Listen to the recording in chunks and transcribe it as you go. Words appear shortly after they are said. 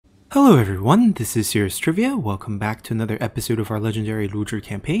Hello everyone, this is Serious Trivia. Welcome back to another episode of our legendary Luzhi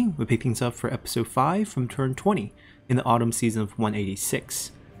campaign. We pick things up for episode 5 from turn 20 in the autumn season of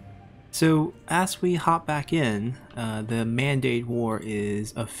 186. So as we hop back in, the Mandate War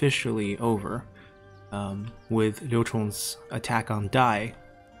is officially over. With Liu Chong's attack on Dai,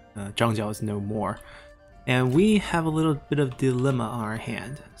 Zhang Jiao is no more. And we have a little bit of dilemma on our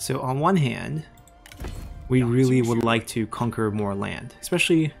hand. So on one hand, we really would like to conquer more land,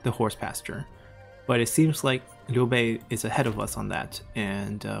 especially the horse pasture. But it seems like Liu Bei is ahead of us on that,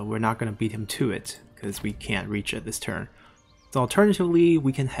 and we're not going to beat him to it, because we can't reach it this turn. So alternatively,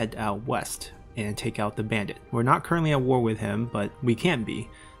 we can head out west and take out the bandit. We're not currently at war with him, but we can be.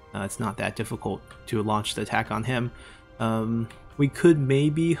 It's not that difficult to launch the attack on him. We could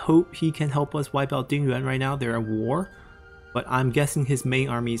maybe hope he can help us wipe out Dingyuan right now. They're at war, but I'm guessing his main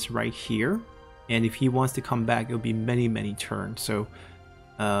army is right here. And if he wants to come back, it'll be many turns. So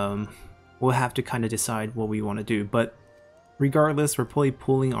we'll have to kind of decide what we want to do. But regardless, we're probably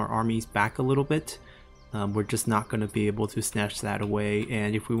pulling our armies back a little bit. We're just not going to be able to snatch that away.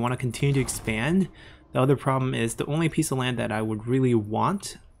 And if we want to continue to expand, the other problem is the only piece of land that I would really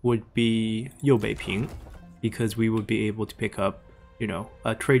want would be Youbeiping, because we would be able to pick up, you know,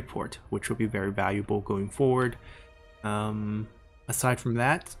 a trade port, which would be very valuable going forward. Aside from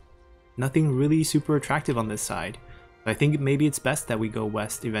that, nothing really super attractive on this side. I think maybe it's best that we go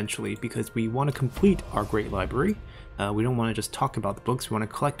west eventually, because we want to complete our great library. We don't want to just talk about the books, we want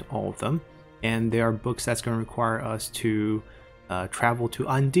to collect all of them. And there are books that's going to require us to travel to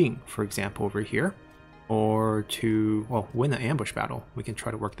Anding, for example, over here. Or to, well, win an ambush battle. We can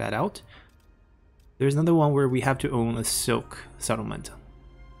try to work that out. There's another one where we have to own a silk settlement.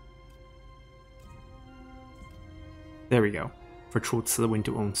 There we go. For Chu Ci, we need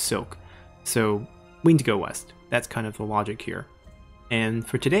to own silk. So we need to go west. That's kind of the logic here. And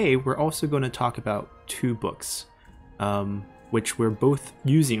for today, we're also going to talk about two books, which we're both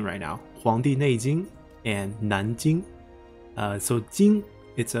using right now. Huangdi Neijing and Nanjing. So Jing,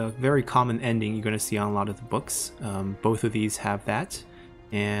 it's a very common ending you're going to see on a lot of the books. Both of these have that.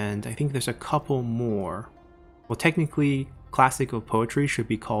 And I think there's a couple more. Well, technically, classical poetry should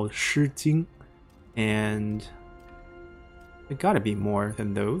be called Shi Jing. And there gotta be more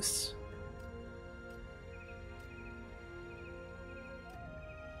than those.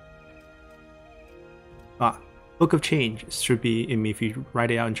 Book of Change should be, if you write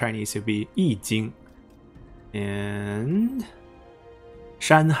it out in Chinese, it would be Yi Jing. And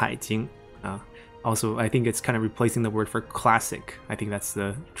Shanhai Jing. Also, I think it's kind of replacing the word for classic. I think that's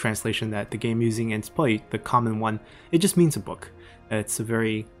the translation that the game using, and it's probably the common one. It just means a book. It's a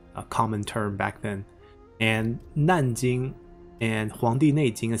very common term back then. And Nanjing and Huangdi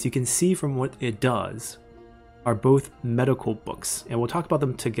Neijing, as you can see from what it does, are both medical books. And we'll talk about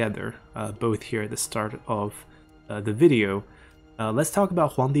them together, both here at the start of the video. Let's talk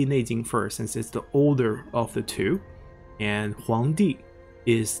about Huangdi Neijing first, since it's the older of the two. And Huangdi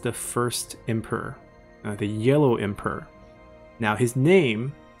is the first emperor, the Yellow Emperor. Now his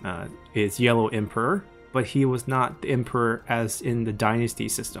name is Yellow Emperor, but he was not the emperor as in the dynasty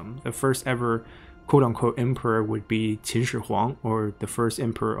system. The first ever quote-unquote emperor would be Qin Shi Huang, or the first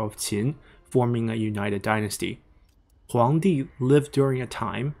emperor of Qin, forming a united dynasty. Huangdi lived during a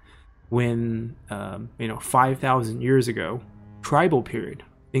time when, 5,000 years ago, tribal period,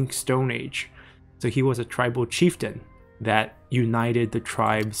 think Stone Age. So he was a tribal chieftain that united the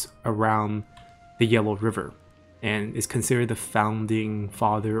tribes around the Yellow River, and is considered the founding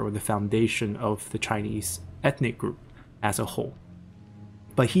father or the foundation of the Chinese ethnic group as a whole.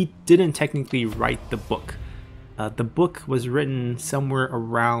 But he didn't technically write the book. The book was written somewhere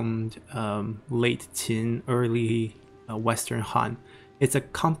around late Qin, early Western Han. It's a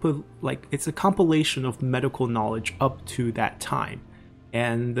compilation of medical knowledge up to that time.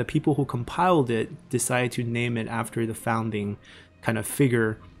 And the people who compiled it decided to name it after the founding kind of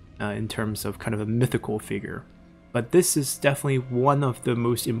figure, in terms of kind of a mythical figure. But this is definitely one of the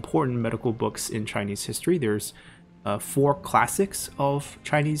most important medical books in Chinese history. There's 4 classics of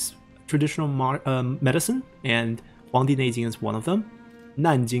Chinese traditional medicine, and Huangdi Neijing is one of them.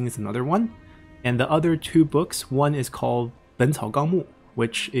 Nanjing is another one. And the other 2 books, one is called Ben Cao Gang Mu,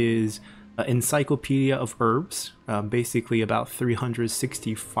 which is encyclopedia of herbs, basically about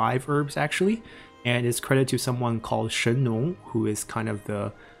 365 herbs actually, and is credited to someone called Shen Nong, who is kind of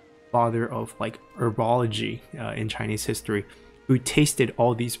the father of like herbology in Chinese history, who tasted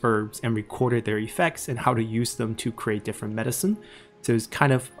all these herbs and recorded their effects and how to use them to create different medicine. So it's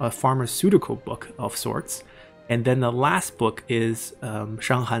kind of a pharmaceutical book of sorts. And then the last book is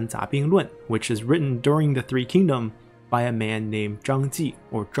Shanghan Zabing Luan, which is written during the Three Kingdom by a man named Zhang Ji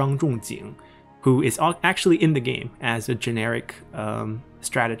or Zhang Zhongjing, who is actually in the game as a generic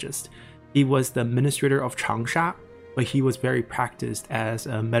strategist. He was the administrator of Changsha, but he was very practiced as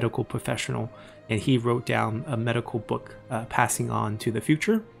a medical professional, and he wrote down a medical book passing on to the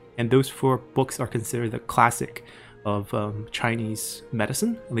future. And those 4 books are considered the classic of Chinese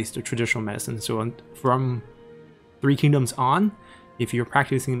medicine, at least the traditional medicine. So from Three Kingdoms on, if you're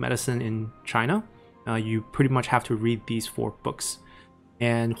practicing medicine in China, you pretty much have to read these 4 books.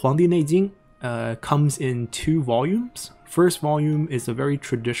 And Huangdi Neijing comes in 2 volumes. First volume is a very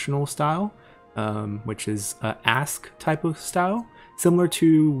traditional style, which is an Ask type of style, similar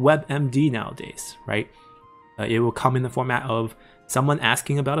to WebMD nowadays, right? It will come in the format of someone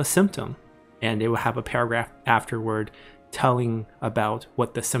asking about a symptom, and it will have a paragraph afterward telling about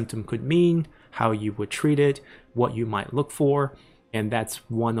what the symptom could mean, how you would treat it, what you might look for, and that's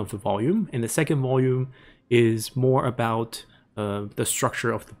one of the volume. And the second volume is more about the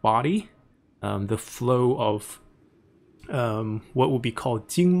structure of the body, the flow of what would be called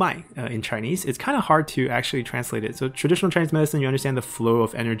经脉 in Chinese. It's kind of hard to actually translate it. So traditional Chinese medicine, you understand the flow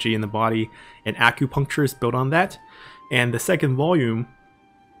of energy in the body, and acupuncture is built on that. And the second volume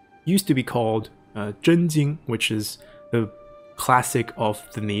used to be called 真经, which is the classic of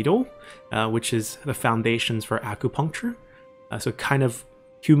the needle, which is the foundations for acupuncture. So kind of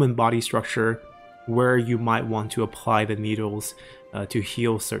human body structure where you might want to apply the needles to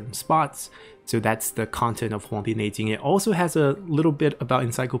heal certain spots. So that's the content of Huangdi Neijing. It also has a little bit about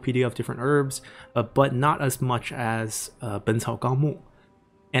encyclopedia of different herbs, but not as much as 本草纲目.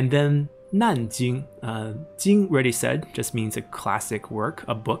 And then Nanjing, Jing already said, just means a classic work,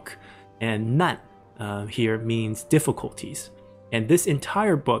 a book, and Nan here means difficulties. And this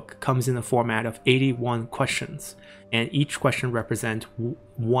entire book comes in the format of 81 questions, and each question represents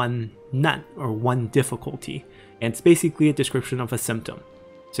one nan, or one difficulty, and it's basically a description of a symptom.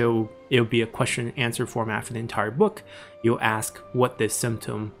 So it'll be a question and answer format for the entire book. You'll ask what this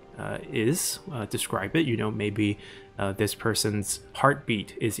symptom is, describe it. You know, maybe this person's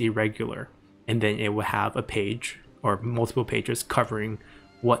heartbeat is irregular, and then it will have a page or multiple pages covering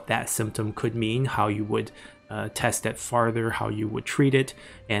what that symptom could mean, how you would test it farther, how you would treat it,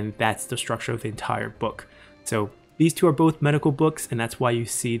 and that's the structure of the entire book. So these 2 are both medical books, and that's why you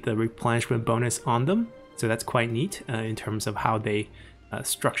see the replenishment bonus on them. So that's quite neat in terms of how they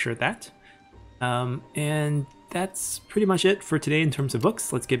structure that. And that's pretty much it for today in terms of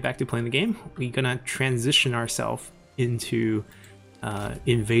books. Let's get back to playing the game. We're gonna transition ourselves into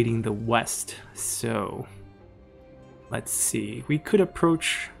invading the West. So let's see, we could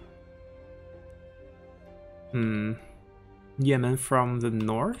approach Yemen from the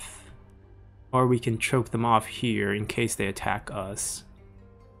north, or we can choke them off here in case they attack us.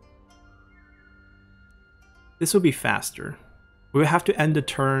 This will be faster. We'll have to end the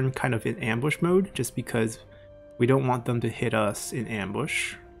turn kind of in ambush mode, just because we don't want them to hit us in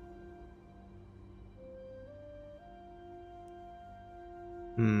ambush.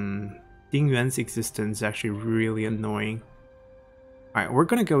 Ding Yuan's existence is actually really annoying. Alright, we're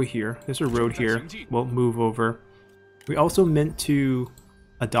gonna go here. There's a road here. We'll move over. We also meant to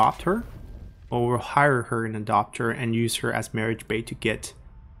adopt her, or we'll hire her and adopt her and use her as marriage bait to get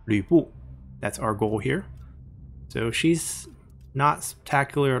Lü Bu. That's our goal here. So she's not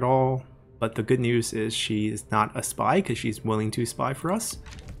spectacular at all, but the good news is she is not a spy because she's willing to spy for us.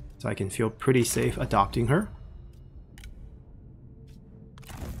 So I can feel pretty safe adopting her.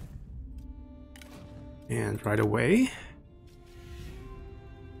 And right away,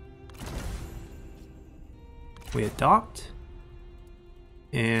 we adopt,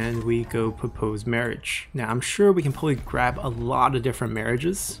 and we go propose marriage. Now I'm sure we can probably grab a lot of different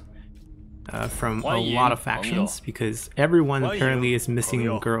marriages from a lot of factions, because everyone apparently is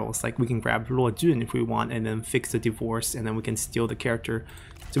missing girls. Like we can grab Luo Jun if we want, and then fix the divorce, and then we can steal the character.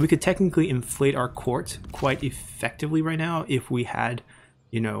 So we could technically inflate our court quite effectively right now if we had,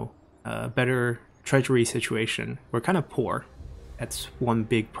 you know, a better treasury situation. We're kind of poor. That's one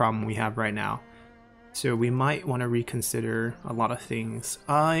big problem we have right now. So we might want to reconsider a lot of things.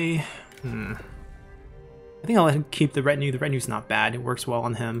 I think I'll let him keep the retinue. The retinue's not bad. It works well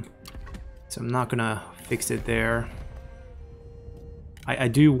on him. So I'm not gonna fix it there. I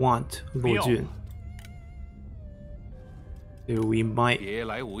do want Luo Jun. So we might,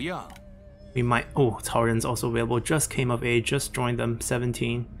 oh, Cao Ren's also available. Just came of age, just joined them,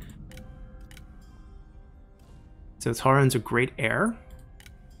 17. So Cao Ren's a great heir.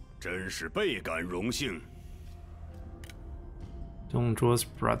 真是倍感荣幸。 Dong Zhuo's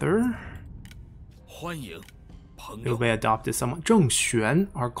brother. 欢迎，朋 He'll 友。 be adopted someone. Zheng Xuan,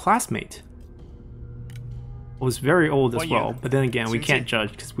 our classmate. was very old as well, but then again, we can't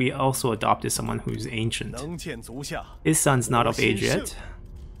judge because we also adopted someone who's ancient. His son's not of age yet.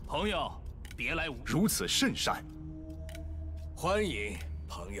 朋友，别来无如此甚善。欢迎，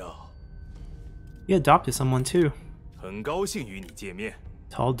朋友。He adopted someone too. 很高兴与你见面。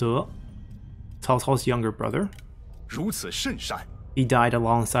Cao De, Cao Cao's younger brother. 如此甚善。He died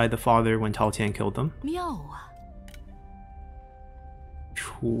alongside the father when Tao Tian killed them. 妙啊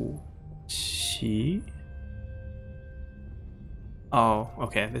！Chu Qi. Oh,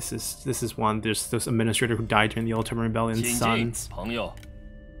 okay. This is one. There's this administrator who died during the Ultimate Rebellion's sons. 朋友。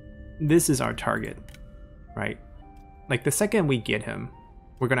 This is our target, right? Like the second we get him,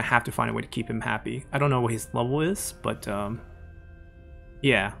 we're gonna have to find a way to keep him happy. I don't know what his level is, but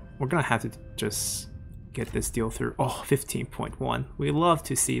yeah, we're gonna have to just get this deal through. Oh, 15.1. We love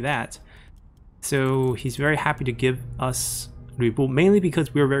to see that. So he's very happy to give us Lu Bu, mainly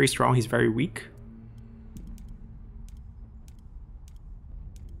because we're very strong. He's very weak.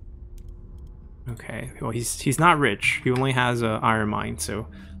 Okay, well he's not rich. He only has a iron mine. So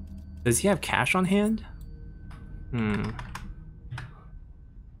does he have cash on hand?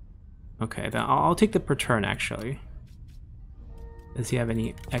 Okay, then I'll take the per turn actually. Does he have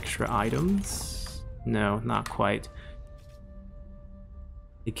any extra items? No, not quite.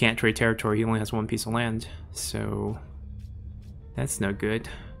 He can't trade territory. He only has one piece of land, so that's no good.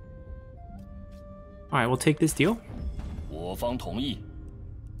 All right, we'll take this deal. 我方同意。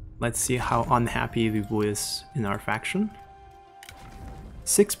 Let's see how unhappy Lu Bu is in our faction.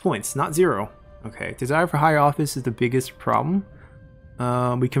 6 points, not 0. Okay, desire for higher office is the biggest problem.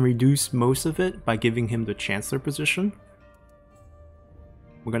 We can reduce most of it by giving him the chancellor position.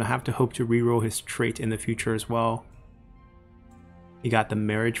 We're gonna have to hope to reroll his trait in the future as well. He got the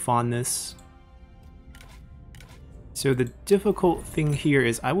marriage fondness. So the difficult thing here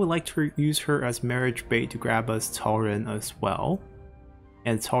is I would like to use her as marriage bait to grab us Cao Ren as well.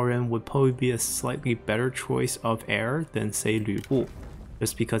 And Cao Ren would probably be a slightly better choice of heir than say Lu Bu,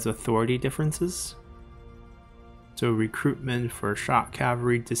 just because of authority differences. So recruitment for shock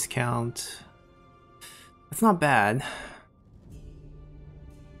cavalry discount. That's not bad.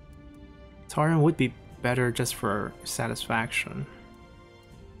 Cao Ren would be better just for satisfaction.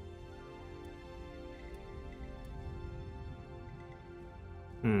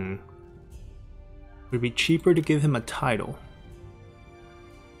 Would it be cheaper to give him a title?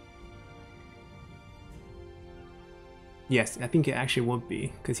 Yes, I think it actually would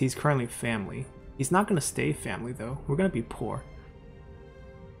be, because he's currently family. He's not going to stay family though. We're going to be poor.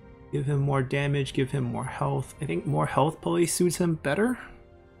 Give him more damage, give him more health. I think more health probably suits him better.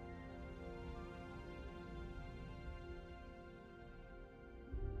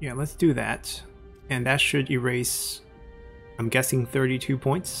 Yeah, let's do that. And that should erase, I'm guessing, 32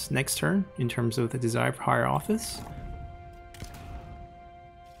 points next turn in terms of the desire for higher office.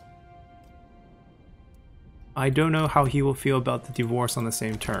 I don't know how he will feel about the divorce on the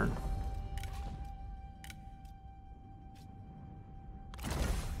same turn.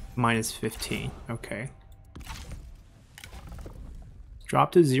 Minus 15, okay.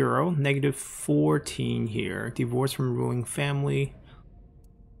 Drop to 0, negative 14 here. Divorce from ruling family.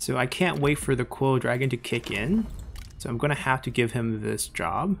 So I can't wait for the Quill Dragon to kick in. So I'm gonna have to give him this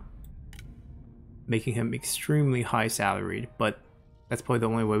job, making him extremely high salaried, but that's probably the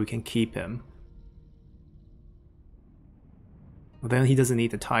only way we can keep him. Well, then he doesn't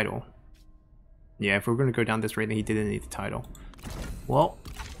need the title. Yeah, if we're gonna go down this rate, then he didn't need the title. Well,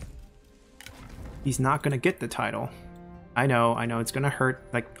 he's not gonna get the title. I know, it's gonna hurt.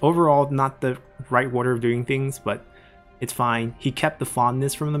 Like, overall, not the right order of doing things, but it's fine. He kept the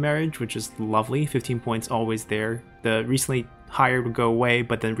fondness from the marriage, which is lovely. 15 points always there. The recently hired would go away,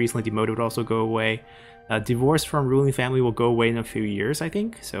 but then recently demoted would also go away. Divorce from ruling family will go away in a few years, I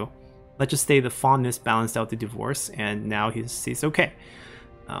think. So let's just say the fondness balanced out the divorce, and now he's okay.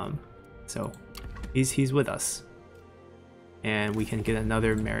 So he's with us, and we can get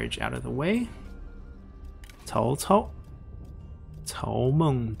another marriage out of the way. Cao Cao, Cao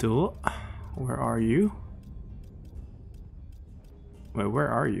Mengde, where are you? Wait, where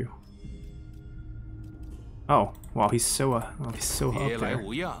are you? Oh, wow, he's so up there.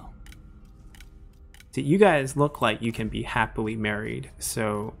 See, you guys look like you can be happily married,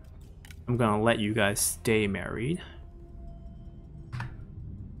 so I'm gonna let you guys stay married.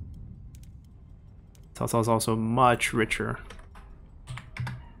 Cao Cao's also much richer.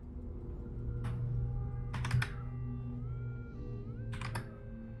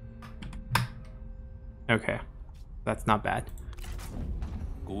 Okay, that's not bad.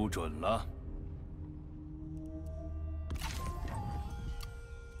 估准了。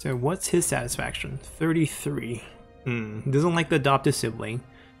So what's his satisfaction? 33. Doesn't like the adopted sibling.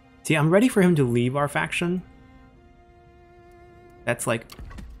 See, I'm ready for him to leave our faction. That's like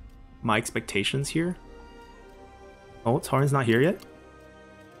my expectations here. Oh, Taran's not here yet?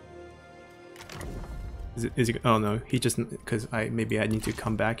 Is he, oh no, he just, because maybe I need to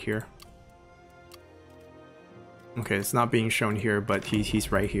come back here. Okay, it's not being shown here, but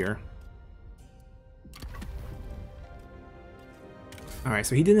he's right here. Alright,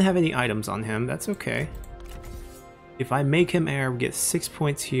 so he didn't have any items on him, that's okay. If I make him heir, we get 6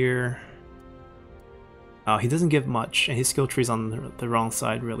 points here. Oh, he doesn't give much, and his skill tree's on the wrong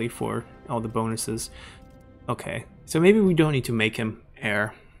side, really, for all the bonuses. Okay, so maybe we don't need to make him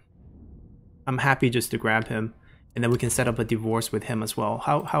heir. I'm happy just to grab him, and then we can set up a divorce with him as well.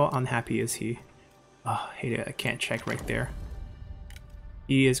 How unhappy is he? Oh, I hate it, I can't check right there.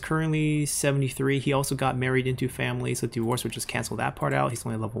 He is currently 73. He also got married into family, so divorce would just cancel that part out. He's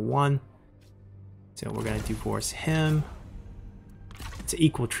only level 1. So we're gonna divorce him. It's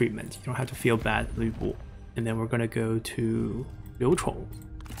equal treatment. You don't have to feel bad. And then we're gonna go to Liu Chou.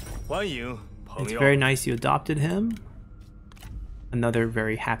 It's very nice you adopted him. Another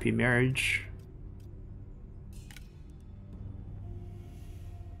very happy marriage.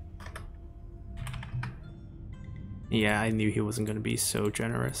 Yeah, I knew he wasn't gonna be so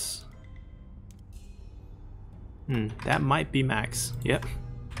generous. That might be max. Yep.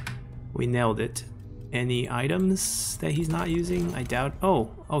 We nailed it. Any items that he's not using? I doubt.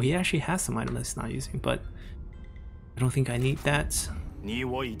 Oh, he actually has some items he's not using, but I don't think I need that.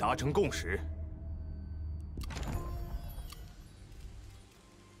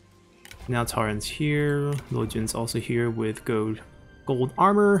 Now Taran's here. Luo Jun's also here with gold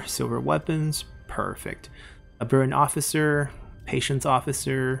armor, silver weapons. Perfect. A Burn officer, patience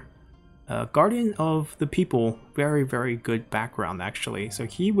officer, guardian of the people. Very, very good background actually. So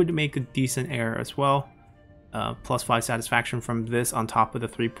he would make a decent heir as well. +5 satisfaction from this on top of the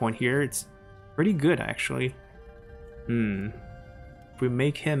 3 point here. It's pretty good actually. If we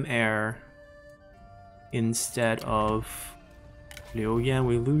make him heir instead of Liu Yan,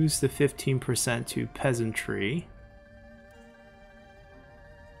 we lose the 15% to peasantry.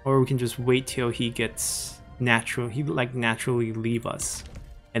 Or we can just wait till he gets naturally leave us,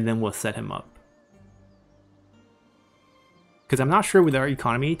 and then we'll set him up. Because I'm not sure with our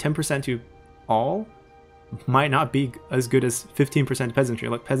economy, 10% to all might not be as good as 15% peasantry.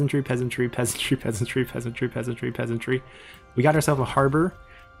 Like peasantry, peasantry, peasantry, peasantry, peasantry, peasantry, peasantry. We got ourselves a harbor,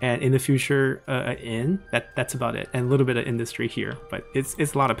 and in the future, an inn. That's about it, and a little bit of industry here. But it's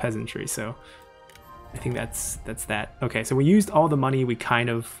a lot of peasantry, so I think that's that. Okay, so we used all the money we kind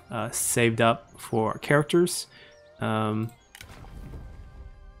of saved up for characters.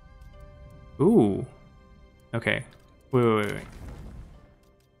 Ooh. Okay. Wait.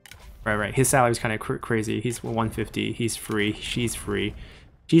 Right. His salary's kind of crazy. He's 150. He's free. She's free.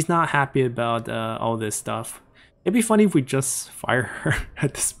 She's not happy about all this stuff. It'd be funny if we just fire her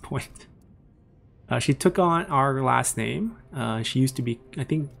at this point. She took on our last name. She used to be, I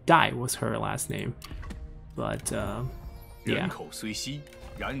think, Dai was her last name. But, yeah. We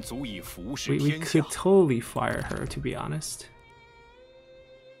could totally fire her, to be honest.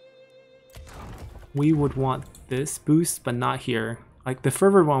 We would want this boost, but not here. Like, the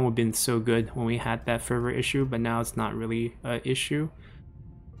fervor one would have been so good when we had that fervor issue, but now it's not really an issue.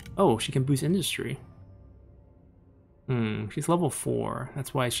 Oh, she can boost industry. She's level 4.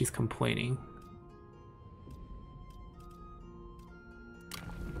 That's why she's complaining.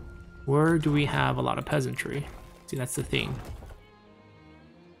 Where do we have a lot of peasantry? See, that's the thing.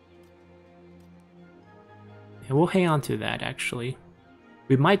 And we'll hang on to that, actually.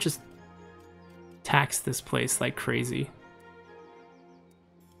 We might just tax this place like crazy.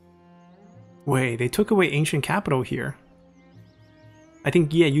 Wait, they took away ancient capital here. I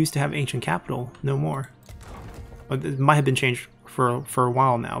think Ye used to have ancient capital, no more. But it might have been changed for a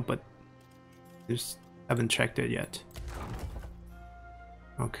while now, but just haven't checked it yet.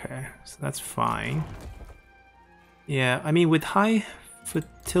 Okay, so that's fine. Yeah, I mean, with high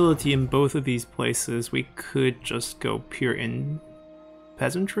fertility in both of these places, we could just go pure in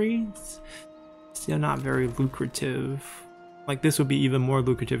peasantry. It's still not very lucrative. Like, this would be even more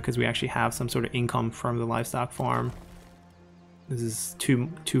lucrative because we actually have some sort of income from the livestock farm. This is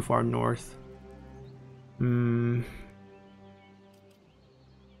too far north. I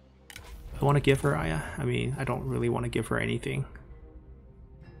want to give her, I mean, I don't really want to give her anything.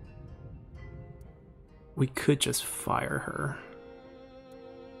 We could just fire her.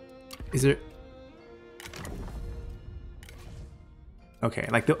 Is there... Okay,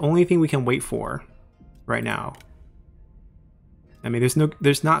 like the only thing we can wait for right now I mean,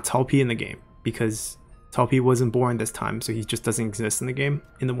 there's not Talpi in the game because Talpi wasn't born this time, so he just doesn't exist in the game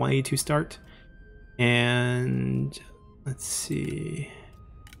in the 182 start. And let's see.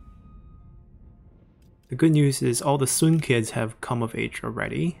 The good news is all the Sun kids have come of age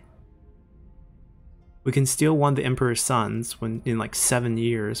already. We can steal one of the Emperor's sons when in like 7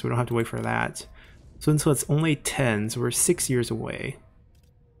 years. We don't have to wait for that. So until it's only 10, so we're 6 years away.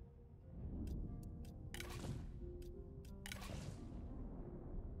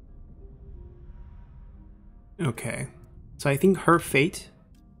 Okay, so I think her fate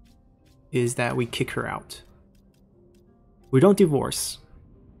is that we kick her out. We don't divorce,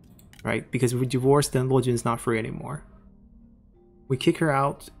 right? Because if we divorce, then Luojin's not free anymore. We kick her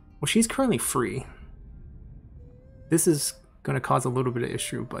out. Well, she's currently free. This is going to cause a little bit of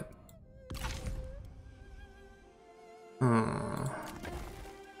issue, but...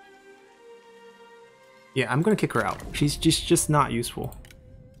 yeah, I'm going to kick her out. She's just not useful.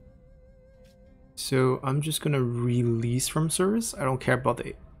 So I'm just going to release from service. I don't care about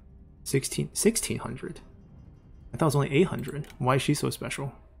the 1600. I thought it was only 800. Why is she so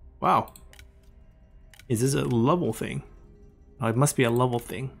special? Wow. Is this a level thing? Oh, it must be a level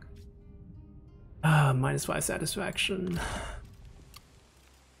thing. -5 satisfaction.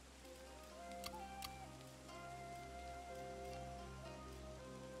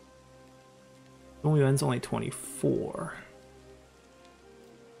 Dongyuan's only 24.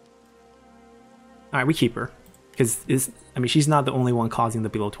 Alright, we keep her. Because I mean, she's not the only one causing the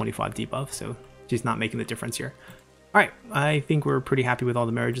below 25 debuff, so she's not making the difference here. Alright, I think we're pretty happy with all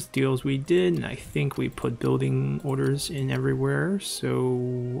the marriage deals we did, and I think we put building orders in everywhere.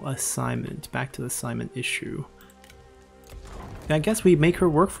 So, assignment. Back to the assignment issue. I guess we make her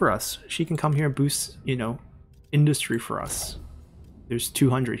work for us. She can come here and boost, you know, industry for us. There's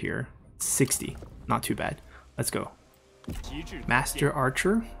 200 here. 60. Not too bad. Let's go. Master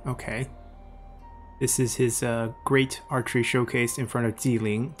Archer. Okay. This is his great archery showcase in front of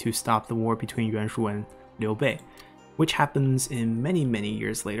Jiling to stop the war between Yuan Shu and Liu Bei, which happens in many, many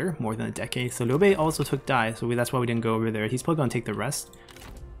years later, more than a decade. So Liu Bei also took Dai, so that's why we didn't go over there. He's probably going to take the rest.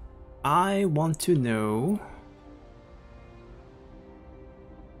 I want to know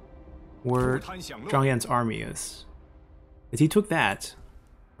where Zhang Yan's army is. Because he took that,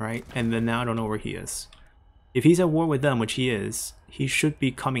 right? And then now I don't know where he is. If he's at war with them, which he is, he should be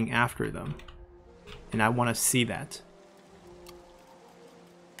coming after them. And I want to see that.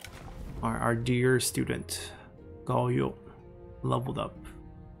 Our dear student, Gao Yu, leveled up.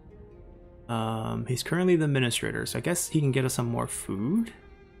 He's currently the administrator, so I guess he can get us some more food.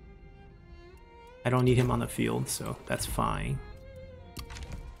 I don't need him on the field, so that's fine.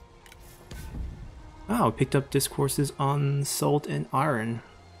 Oh, picked up discourses on salt and iron.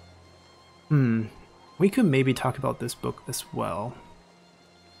 We could maybe talk about this book as well.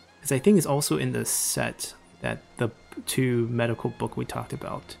 Because I think it's also in the set that the 2 medical book we talked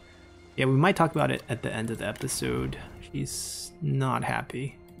about. Yeah, we might talk about it at the end of the episode. She's not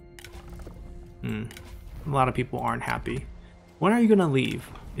happy. A lot of people aren't happy. When are you gonna leave?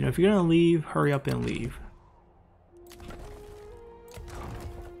 You know, if you're gonna leave, hurry up and leave.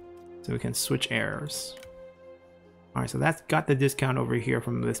 So we can switch heirs. Alright, so that's got the discount over here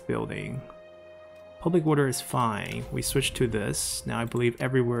from this building. Public order is fine. We switch to this. Now I believe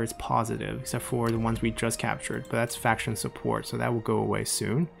everywhere is positive, except for the ones we just captured, but that's faction support, so that will go away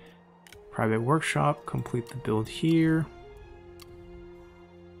soon. Private workshop, complete the build here.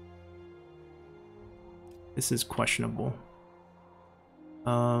 This is questionable.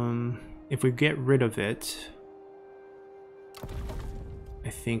 If we get rid of it, I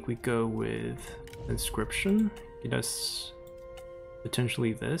think we go with inscription. Get us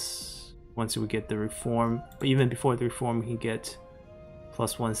potentially this. Once we get the reform, but even before the reform, we can get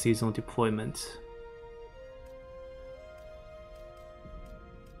 +1 seasonal deployment.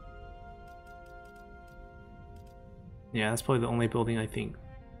 Yeah, that's probably the only building I think,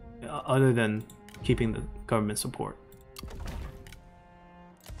 other than keeping the government support.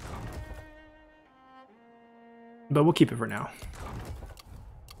 But we'll keep it for now.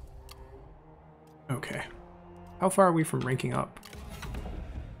 Okay. How far are we from ranking up?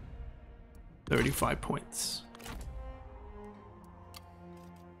 35 points.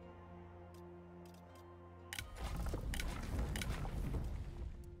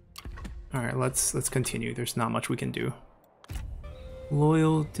 Alright, let's continue. There's not much we can do.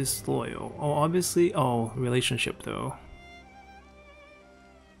 Loyal, disloyal. Oh, obviously. Oh, relationship though.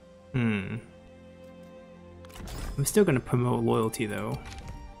 I'm still gonna promote loyalty though.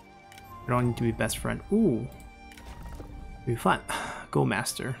 I don't need to be best friend. Ooh. Be fun. Go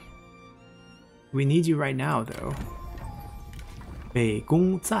master. We need you right now though. 北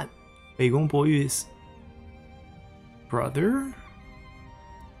宫赞，北宫博玉's brother?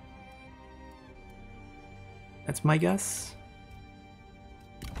 That's my guess.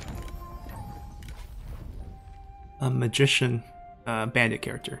 A magician, bandit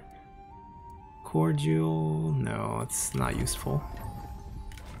character. Cordial, no, it's not useful.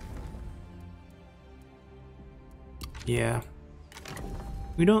 Yeah.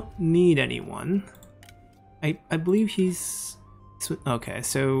 We don't need anyone. I believe he's... Okay,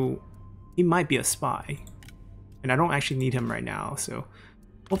 so he might be a spy. And I don't actually need him right now, so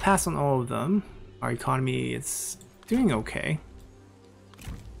we'll pass on all of them. Our economy is doing okay.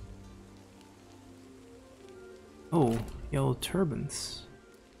 Oh, yellow turbans.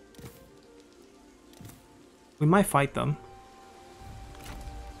 We might fight them.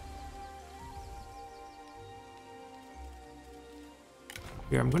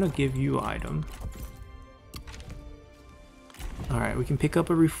 Here, I'm gonna give you an item. Alright, we can pick up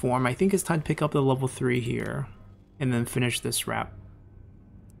a reform. I think it's time to pick up the level 3 here. And then finish this wrap.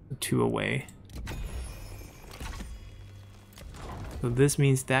 2 away. So this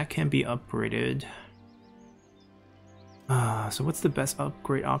means that can be upgraded. So what's the best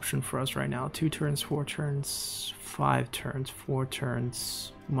upgrade option for us right now? 2 turns, 4 turns, 5 turns, 4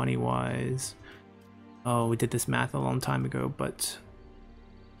 turns, money-wise. Oh, we did this math a long time ago, but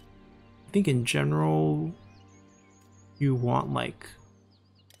I think in general you want like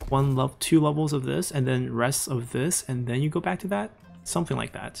 2 levels of this and then rest of this and then you go back to that? Something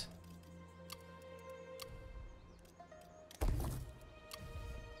like that.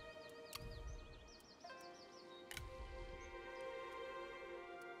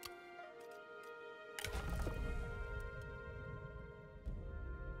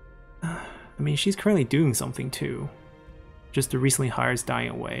 I mean, she's currently doing something too. Just the recently hired's dying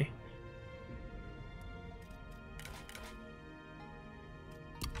away.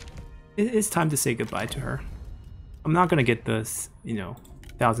 It's time to say goodbye to her. I'm not gonna get this,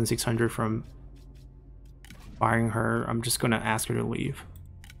 1,600 from firing her. I'm just gonna ask her to leave.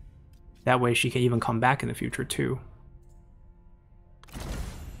 That way she can even come back in the future too.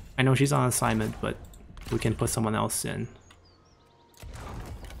 I know she's on assignment, but we can put someone else in.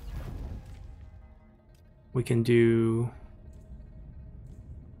 We can do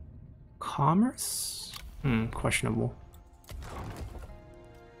commerce? Questionable.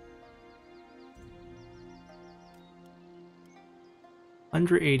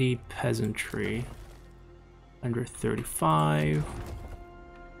 Under 80 peasantry. Under 35.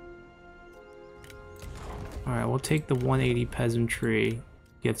 Alright, we'll take the 180 peasantry.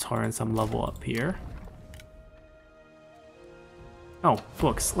 Gives Haran some level up here. Oh,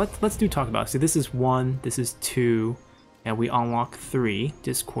 books. Let's do talk about it. So this is 1, this is 2, and we unlock 3.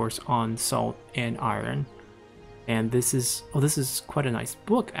 Discourse on Salt and Iron. And this is quite a nice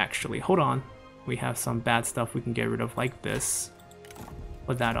book actually. Hold on. We have some bad stuff we can get rid of like this.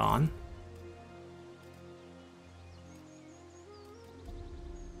 Put that on.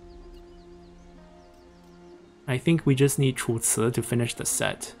 I think we just need 楚辞 to finish the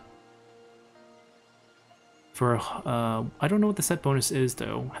set. For I don't know what the set bonus is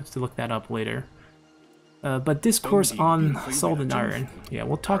though. Have to look that up later. But discourse on Salt and Iron. Yeah,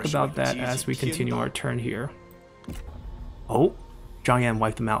 we'll talk about that as we continue our turn here. Oh, Zhang Yan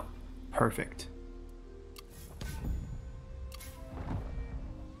wiped them out. Perfect.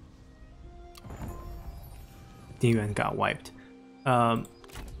 Ding Yuan got wiped.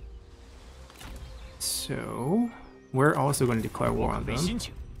 So we're also going to declare war on them.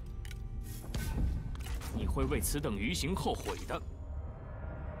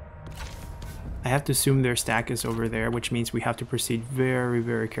 I have to assume their stack is over there, which means we have to proceed very,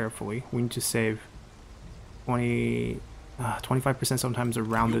 very carefully. We need to save 25% sometimes a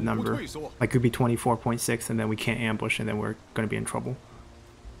rounded number. Like could be 24.6 and then we can't ambush and then we're going to be in trouble.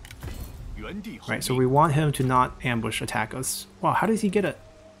 Right, so we want him to not ambush attack us. Wow, how does he get a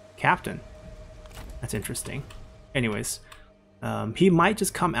captain? That's interesting. Anyways, he might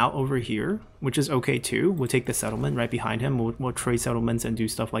just come out over here, which is okay too. We'll take the settlement right behind him. We'll trade settlements and do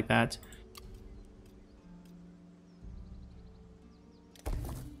stuff like that.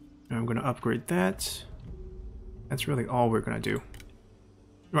 And I'm going to upgrade that. That's really all we're going to do.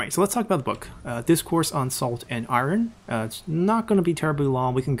 Right, so let's talk about the book. Discourse on Salt and Iron. It's not going to be terribly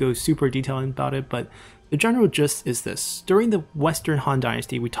long. We can go super detailed about it, but the general gist is this. During the Western Han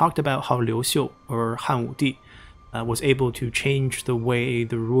Dynasty, we talked about how Liu Xiu, or Han Wudi, was able to change the way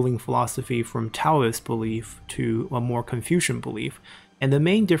the ruling philosophy from Taoist belief to a more Confucian belief. And the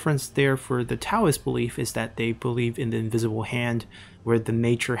main difference there for the Taoist belief is that they believe in the invisible hand, where the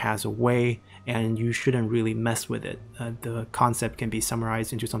nature has a way and you shouldn't really mess with it. The concept can be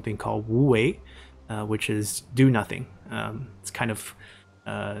summarized into something called wu wei, which is do nothing. It's kind of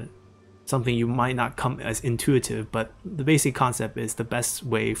something you might not come as intuitive, but the basic concept is the best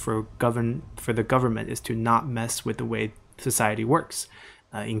way for the government is to not mess with the way society works,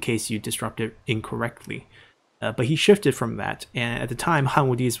 in case you disrupt it incorrectly. But he shifted from that, and at the time, Han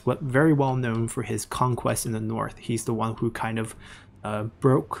Wudi is very well known for his conquest in the north. He's the one who kind of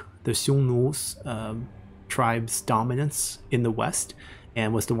broke the Xiongnu tribe's dominance in the west,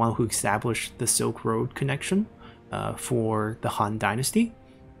 and was the one who established the Silk Road connection for the Han dynasty.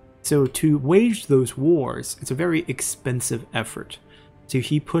 So to wage those wars, it's a very expensive effort. So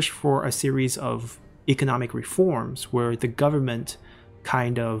he pushed for a series of economic reforms where the government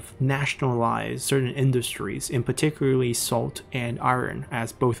kind of nationalized certain industries, in particularly salt and iron,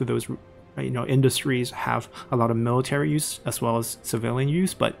 as both of those industries have a lot of military use as well as civilian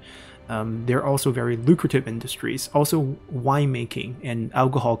use, but they're also very lucrative industries. Also winemaking and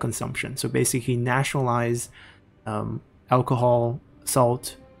alcohol consumption. So basically nationalize alcohol,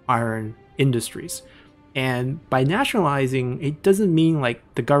 salt, iron industries. And by nationalizing, it doesn't mean like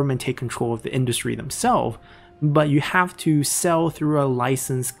the government take control of the industry themselves, but you have to sell through a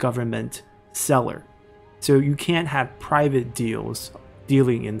licensed government seller. So you can't have private deals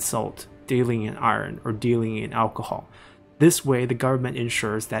dealing in salt, dealing in iron, or dealing in alcohol. This way, the government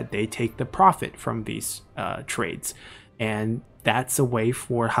ensures that they take the profit from these trades. And that's a way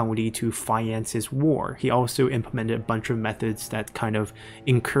for Han Wudi to finance his war. He also implemented a bunch of methods that kind of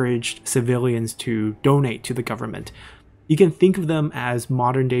encouraged civilians to donate to the government. You can think of them as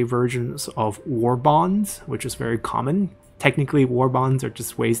modern day versions of war bonds, which is very common. Technically, war bonds are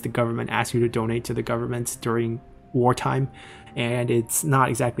just ways the government asks you to donate to the government during wartime, and it's not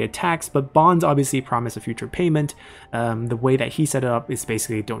exactly a tax, but bonds obviously promise a future payment. The way that he set it up is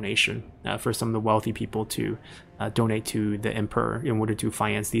basically a donation for some of the wealthy people to donate to the emperor in order to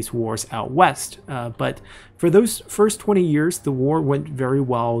finance these wars out west. But for those first 20 years, the war went very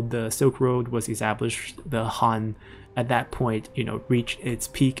well. The Silk Road was established. The Han at that point, reached its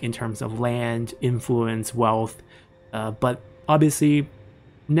peak in terms of land, influence, wealth. But obviously,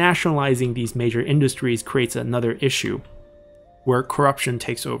 nationalizing these major industries creates another issue where corruption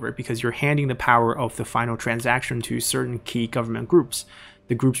takes over, because you're handing the power of the final transaction to certain key government groups,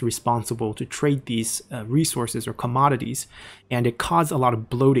 the groups responsible to trade these resources or commodities. And it caused a lot of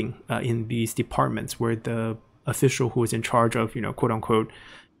bloating in these departments, where the official who was in charge of, quote unquote,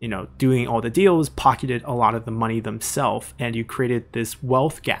 doing all the deals pocketed a lot of the money themselves, and you created this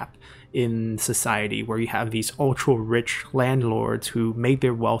wealth gap in society where you have these ultra rich landlords who made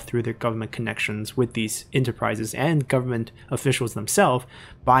their wealth through their government connections with these enterprises, and government officials themselves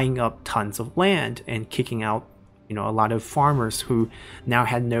buying up tons of land and kicking out a lot of farmers who now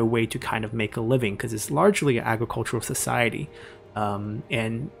had no way to kind of make a living, because it's largely an agricultural society.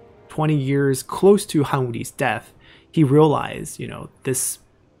 And 20 years close to Han Wudi's death, he realized this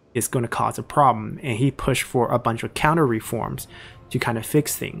is going to cause a problem, and he pushed for a bunch of counter reforms to kind of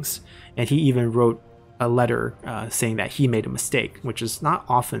fix things. And he even wrote a letter saying that he made a mistake, which is not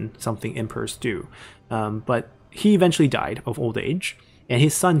often something emperors do. But he eventually died of old age, and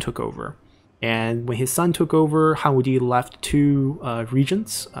his son took over. And when his son took over, Han Wudi left two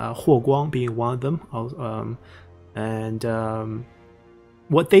regents, Huo Guang being one of them.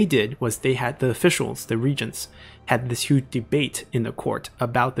 What they did was they had the officials, the regents, had this huge debate in the court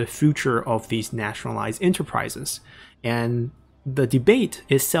about the future of these nationalized enterprises. And the debate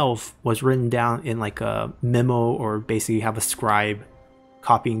itself was written down in like a memo, or basically have a scribe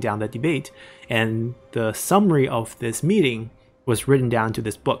copying down the debate. And the summary of this meeting was written down to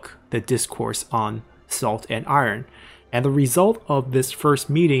this book, The Discourse on Salt and Iron. And the result of this first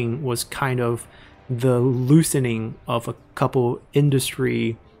meeting was kind of the loosening of a couple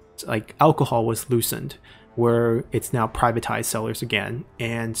industry, like alcohol was loosened, where it's now privatized sellers again,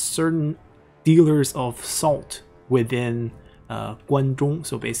 and certain dealers of salt within Guanzhong,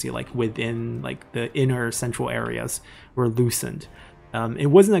 so basically like within like the inner central areas, were loosened. It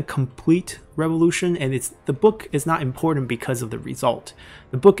wasn't a complete revolution, and the book is not important because of the result.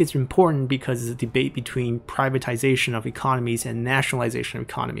 The book is important because it's a debate between privatization of economies and nationalization of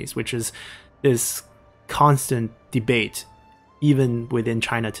economies, which is this constant debate even within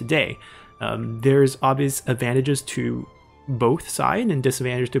China today. There's obvious advantages to both sides and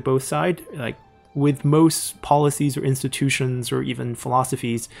disadvantages to both sides. Like with most policies or institutions or even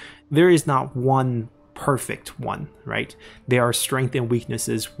philosophies, there is not one perfect one, right? There are strengths and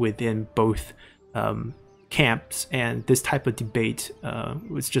weaknesses within both camps and this type of debate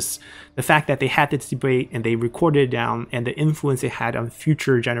was just the fact that they had this debate and they recorded it down, and the influence it had on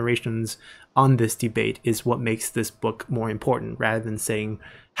future generations on this debate is what makes this book more important, rather than saying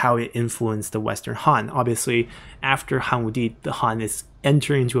how it influenced the Western Han. Obviously, after Han Wudi, the Han is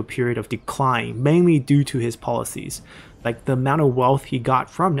entering into a period of decline, mainly due to his policies. Like, the amount of wealth he got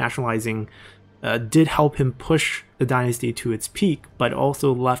from nationalizing did help him push the dynasty to its peak, but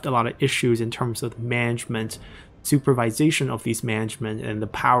also left a lot of issues in terms of management, supervision of these management, and the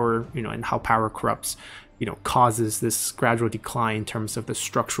power, and how power corrupts, causes this gradual decline in terms of the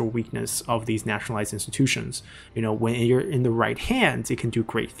structural weakness of these nationalized institutions. When you're in the right hands, it can do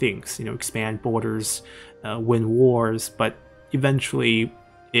great things, expand borders, win wars, but eventually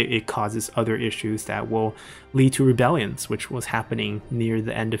it causes other issues that will lead to rebellions, which was happening near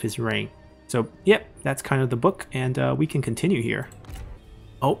the end of his reign. So, yep, that's kind of the book, and we can continue here.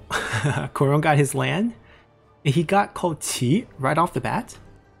 Oh, Korong got his land. He got called Qi right off the bat.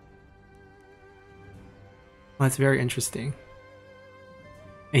 Well, that's very interesting.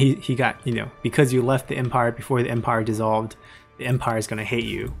 And he got, because you left the empire before the empire dissolved, the empire is going to hate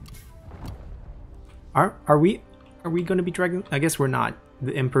you. Are we going to be dragging? I guess we're not.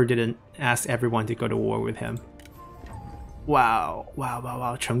 The emperor didn't ask everyone to go to war with him. Wow.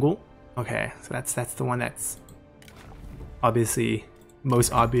 Chenggung. Okay, so that's the one that's obviously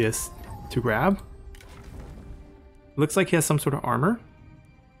most obvious to grab. Looks like he has some sort of armor.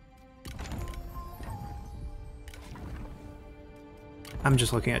 I'm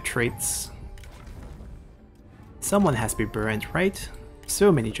just looking at traits. Someone has to be brilliant, right?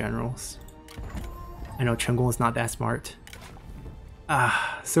 So many generals. I know Chenggung is not that smart.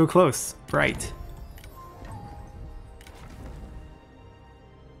 Ah, so close. Bright.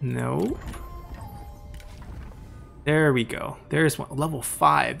 Nope. There we go. There's one. Level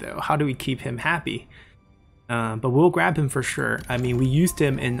 5 though. How do we keep him happy? But we'll grab him for sure. I mean, we used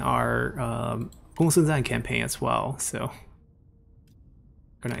him in our Gongsun campaign as well, so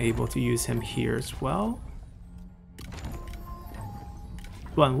gonna able to use him here as well.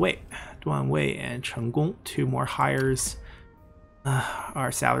 Duan Wei and Chenggung, 2 more hires.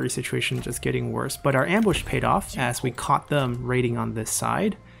 Our salary situation just getting worse, but our ambush paid off as we caught them raiding on this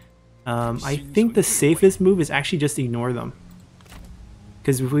side. I think the safest move is actually just ignore them,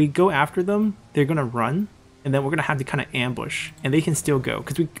 because if we go after them, they're gonna run, and then we're gonna have to kind of ambush, and they can still go,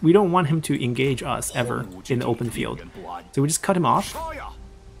 because we don't want him to engage us ever in the open field. So we just cut him off.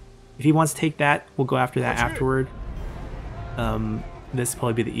 If he wants to take that, we'll go after that afterward. This will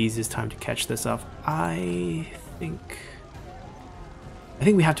probably be the easiest time to catch this up. I think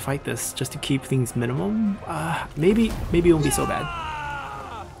we have to fight this just to keep things minimum. Maybe it won't be so bad.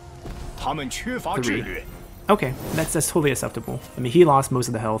 3. Okay, that's totally acceptable. I mean, he lost most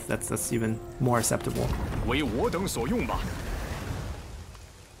of the health. That's even more acceptable. Level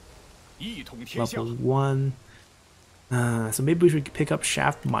 1. So maybe we should pick up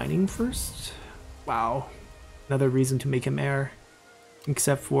shaft mining first. Wow, another reason to make him heir.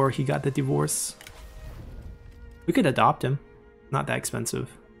 Except for he got the divorce. We could adopt him. Not that expensive.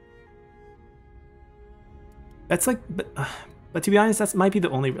 That's like, but to be honest, that might be the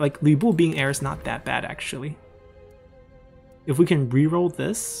only, like, Li Bu being heir is not that bad actually. If we can reroll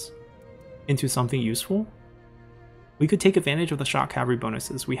this into something useful, we could take advantage of the shock cavalry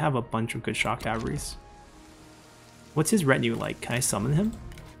bonuses. We have a bunch of good shock cavalries. What's his retinue like? Can I summon him?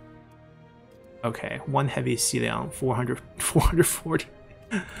 Okay, 1 heavy Xiliang, 440.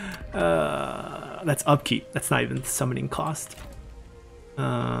 That's upkeep. That's not even summoning cost.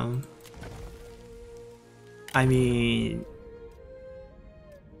 I mean,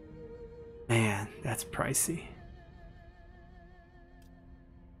 man, that's pricey.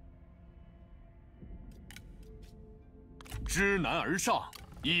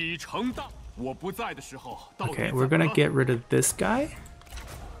 Okay, we're gonna get rid of this guy.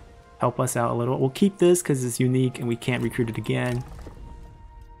 Help us out a little. We'll keep this because it's unique and we can't recruit it again.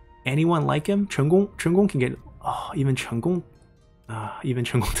 Anyone like him? Chenggung can get. Oh, even Chenggung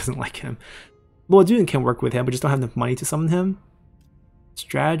doesn't like him. Luo Jun can work with him, but just don't have enough money to summon him.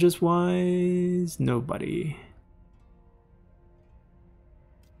 Strategist wise, nobody.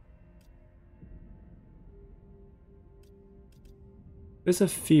 There's a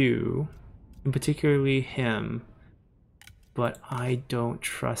few, and particularly him, but I don't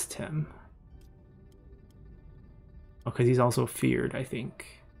trust him. Oh, because he's also feared, I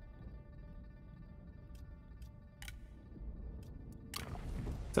think.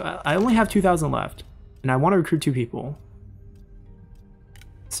 So I only have 2,000 left, and I want to recruit 2 people.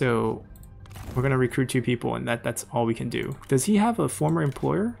 So we're gonna recruit 2 people, and that's all we can do. Does he have a former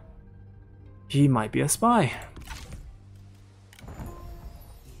employer? He might be a spy.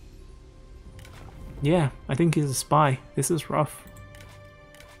 Yeah, I think he's a spy. This is rough.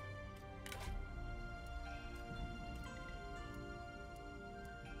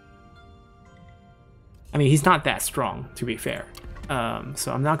 I mean, he's not that strong, to be fair.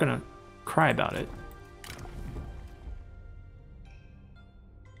 So I'm not gonna cry about it.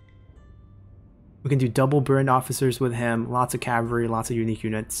 We can do double burned officers with him, lots of cavalry, lots of unique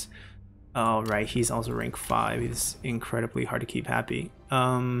units. Oh, right, he's also rank 5. He's incredibly hard to keep happy.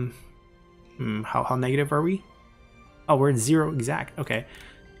 How negative are we? Oh, we're at 0 exact. Okay.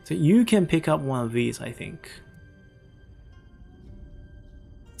 So you can pick up one of these, I think.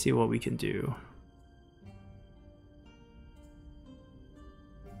 See what we can do.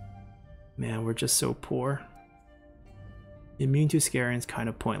 Man, we're just so poor. Immune to scaring is kind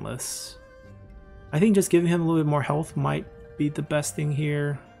of pointless. I think just giving him a little bit more health might be the best thing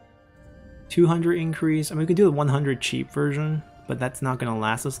here. 200 increase. I mean, we could do the 100 cheap version, but that's not going to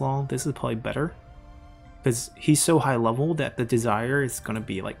last as long. This is probably better. Because he's so high level that the desire is going to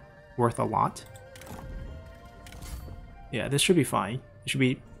be like worth a lot. Yeah, this should be fine. It should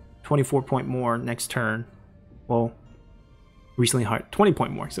be 24 point more next turn. Well, recently hard 20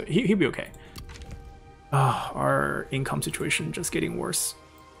 point more, so he'll be okay. Our income situation just getting worse.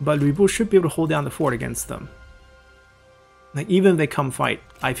 But Lübu should be able to hold down the fort against them. Like, even if they come fight,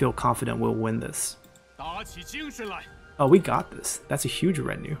 I feel confident we'll win this. Oh, we got this. That's a huge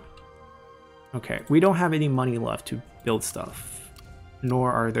retinue. Okay, we don't have any money left to build stuff.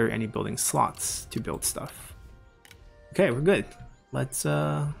 Nor are there any building slots to build stuff. Okay, we're good. Let's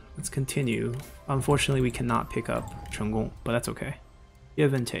continue. Unfortunately, we cannot pick up Chenggong, but that's okay.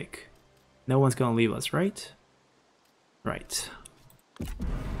 Give and take. No one's gonna leave us, right? Right.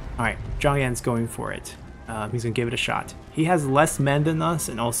 Alright, Zhang Yan's going for it. He's gonna give it a shot. He has less men than us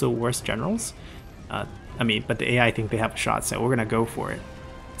and also worse generals. I mean, but the AI think they have a shot, so we're gonna go for it.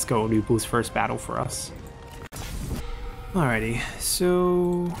 Let's go, Lübu's first battle for us. Alrighty,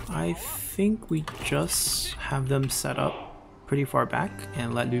 so I think we just have them set up pretty far back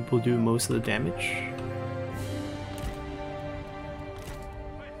and let Lübu do most of the damage.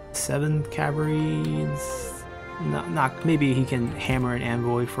 7 cavalry. Not maybe he can hammer an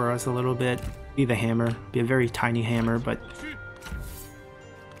envoy for us a little bit. Be the hammer, be a very tiny hammer, but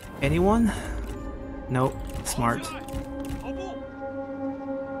anyone? Nope, smart.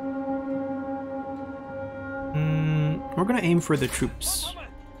 We're gonna aim for the troops.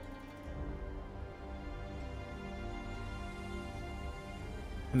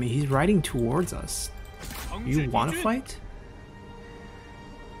 I mean, he's riding towards us. You want to fight?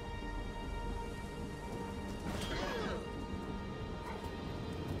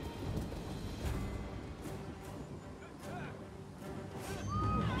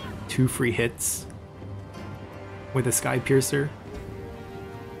 Two free hits with a Sky Piercer.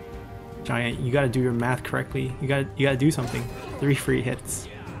 Giant, you gotta do your math correctly. You gotta do something. 3 free hits.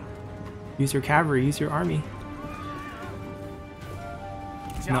 Use your cavalry. Use your army.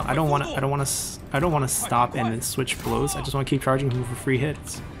 No, I don't want to stop and then switch blows. I just want to keep charging him for free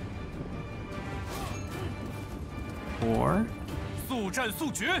hits. Or 5.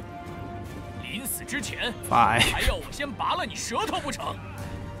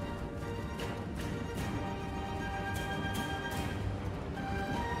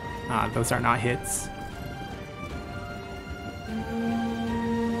 Those are not hits.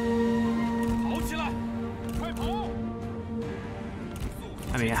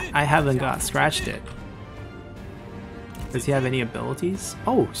 I mean, I haven't got scratched it. Does he have any abilities?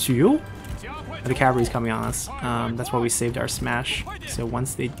 Oh, Xu? The cavalry's coming on us. That's why we saved our smash. So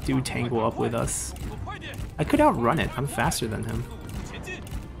once they do tangle up with us, I could outrun it. I'm faster than him.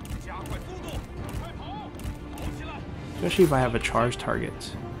 Especially if I have a charge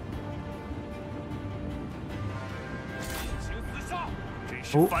target.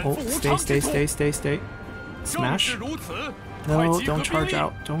 Oh, stay. Smash. No, don't charge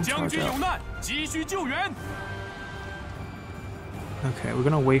out. Don't charge out. Okay, we're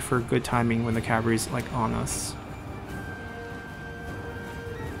gonna wait for good timing when the cavalry's like on us.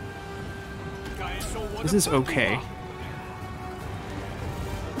 This is okay.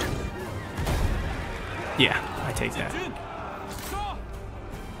 Yeah, I take that.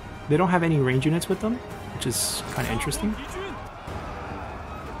 They don't have any range units with them, which is kind of interesting.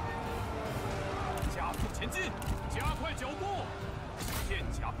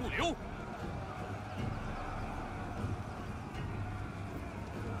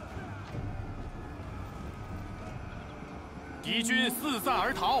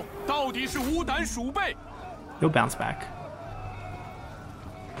 He'll bounce back.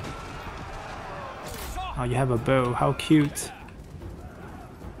 Oh, you have a bow. How cute.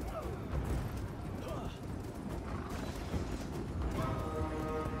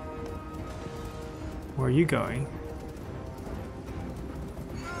 Where are you going?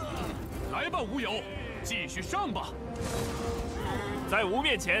 来吧，无友，继续上吧。在吾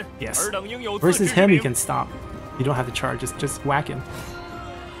面前， Yes. 尔等应有自知 Versus 之 him, you 明。 can stop. You don't have to charge. Just whack him.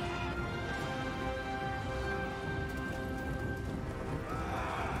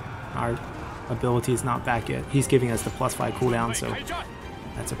 Our ability is not back yet. He's giving us the +5 cooldown, so 开战！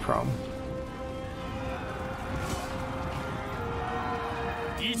 that's a problem.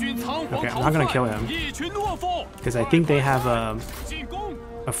 敌军仓皇 Okay, I'm 逃 not gonna 窜 kill him 一群懦夫！ because I think they have 进攻！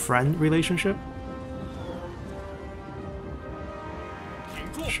 a friend relationship.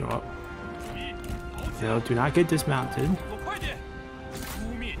 挺住！ Show up. 注意，牢记 No, do not get dismounted, 动作快点！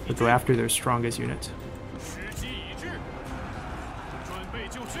污蔑敌 but go 军， after their strongest unit. 时机已至，准备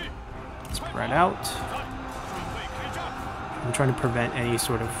就绪！ Spread out. 准备开战！ I'm trying to prevent any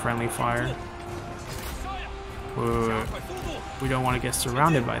sort of friendly fire. 杀呀！ Whoa, 加快速度！ we don't want to get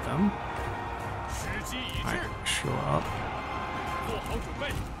surrounded by them. 时机已 Alright, 至， show up. 做好准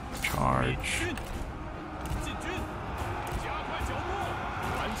备！ Charge. 军，进军！加快脚步，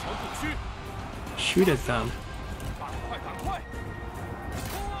顽强不屈！ Shoot at them. 赶快，赶快！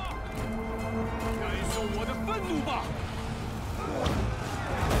冲啊！感受我的愤怒吧！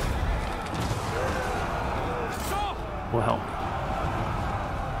杀！ Will help.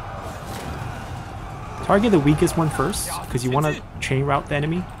 Target the weakest one first, because you want to chain route the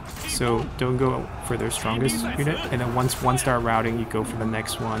enemy. So don't go for their strongest unit, and then once one start routing, you go for the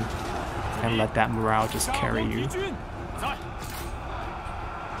next one, and let that morale just 杀 carry 光 you. 敌军！在，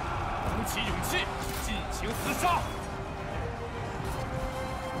鼓起勇气，进行厮杀！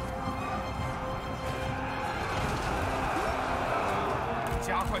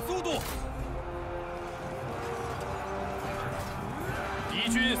加快速度！敌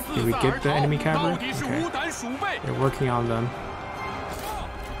军 Did we 四散 get 而 the enemy 逃， cavalry? 到底是 Okay. 无胆鼠辈！ They're working on them.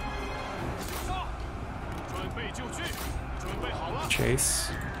 杀！准备就绪，准备好了，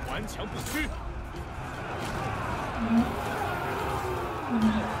 Chase. 顽强不屈。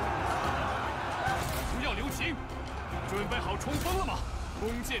不要留情，准备好冲锋了吗？弓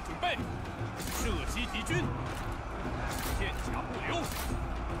箭准备，射击敌军，片甲不留。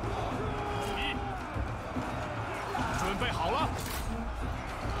注意，准备好了，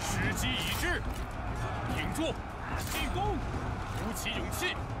时机已至，挺住，进攻，鼓起勇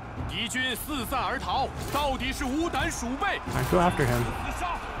气。敌军四散而逃，到底是无胆鼠辈。 I go after him. 厮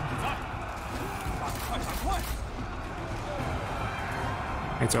杀，在，赶快，赶快！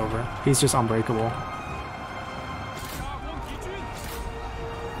 It's over. He's just unbreakable. 杀光敌军，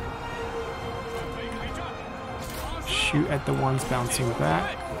准备开战。发射 Shoot at the ones bouncing back.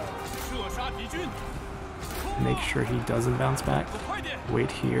 射杀敌军， Make sure he doesn't bounce back. 快点！ Wait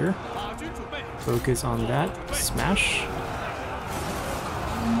here. 法军准备， Focus on that. Smash.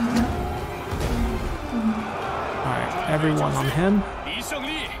 Alright, everyone on him. 离胜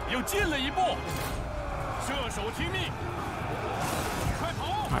利又近了一步。射手听命，快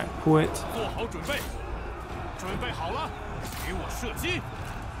跑！ Alright, pull it. 做好准备，准备好了，给我射击！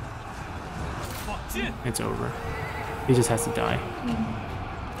放箭， It's over. He just has to die.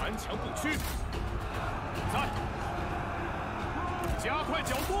 顽强不屈。在，加快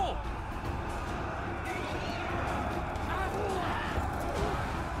脚步。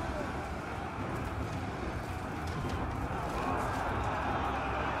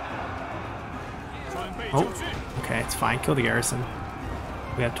 准备 Oh, 就绪， okay, it's fine. Kill the garrison.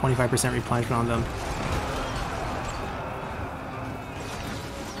 We have 25% replenishment on them.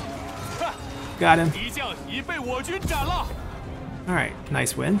 哈， Got him. 敌将已被我军斩了。 Alright,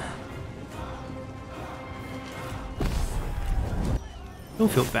 nice win. Don't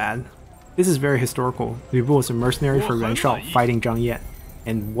feel bad. This is very historical. Liu Bu was a mercenary for Yuan Shao fighting Zhang Yan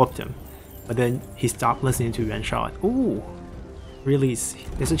and whooped him. But then he stopped listening to Yuan Shao. Ooh. Release.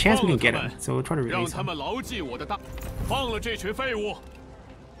 There's a chance we can get him, so we'll try to 让 release 他 him. 们牢记我的大，放了这群废物。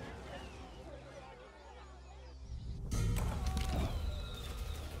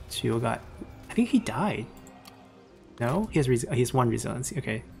 Chiu got... I think he died. No? He has one resiliency.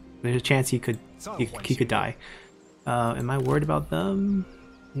 Okay. There's a chance he could die. Am I worried about them?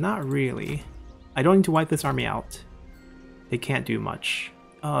 Not really. I don't need to wipe this army out. They can't do much.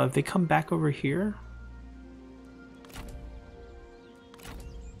 If they come back over here...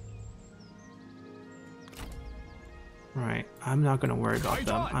 Alright, I'm not gonna worry about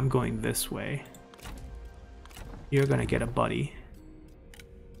them. I'm going this way. You're gonna get a buddy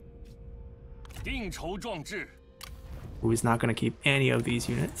定筹壮志， who is not gonna keep any of these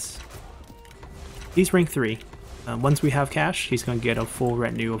units. He's rank 3. Once we have cash, he's going to get a full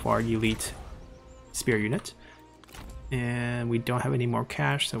retinue of our elite spear unit. And we don't have any more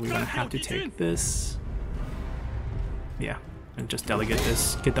cash, so we're going to have to take this. Yeah, and just delegate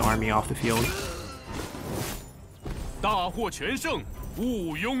this, get the army off the field. 大获全胜，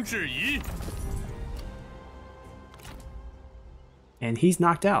毋庸置疑。 And he's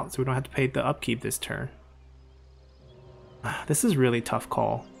knocked out, so we don't have to pay the upkeep this turn. This is really tough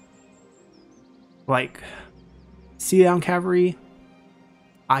call. Like, see down cavalry,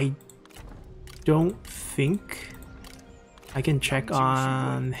 I don't think I can check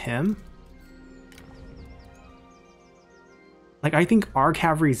on him. Like, I think our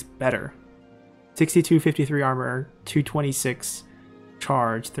cavalry is better. 62, 53 armor, 226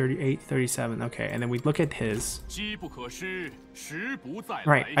 charge, 38, 37. Okay, and then we look at his.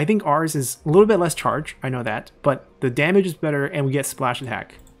 Right, I think ours is a little bit less charge, I know that, but the damage is better and we get splash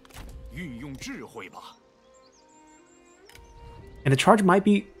attack. And the charge might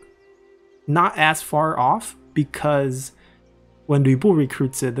be not as far off because when Lu Bu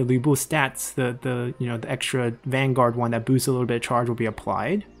recruits it, the Lu Bu stats, the extra Vanguard one that boosts a little bit of charge will be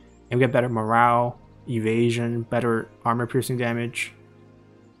applied. And we get better morale, evasion, better armor piercing damage.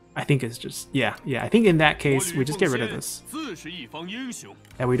 I think it's just, yeah, I think in that case, we just get rid of this.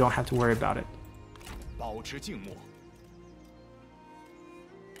 And we don't have to worry about it.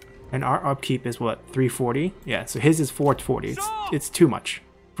 And our upkeep is what, 340? Yeah, so his is 440. It's too much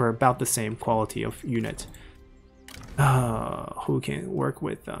for about the same quality of unit. Who can work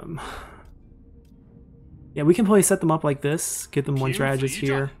with them? Yeah, we can probably set them up like this, get them one strategist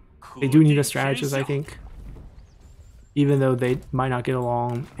here. They do need a strategist, I think. Even though they might not get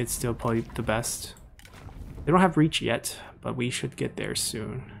along, it's still probably the best. They don't have reach yet, but we should get there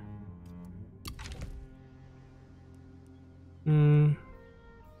soon.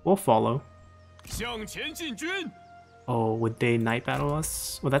 We'll follow. Oh, would they night battle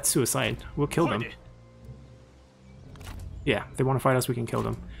us? Well, that's suicide. We'll kill them. Yeah, if they want to fight us, we can kill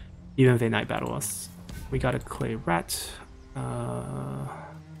them. Even if they night battle us. We got a clay rat.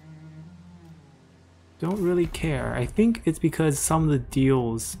 Don't really care. I think it's because some of the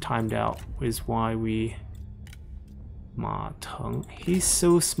deals timed out is why we... Ma Teng. He's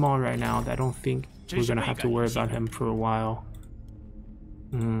so small right now that I don't think we're gonna have to worry about him for a while.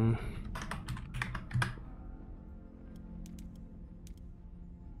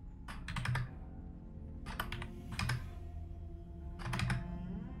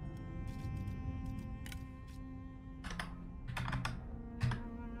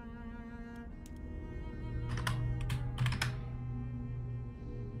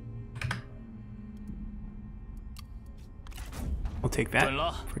 We'll take that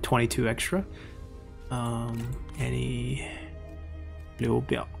for 22 extra. Any Liu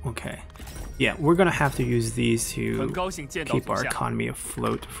Biao. Okay. Yeah, we're gonna have to use these to keep our economy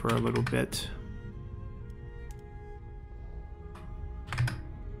afloat for a little bit.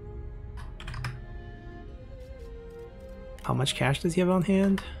 How much cash does he have on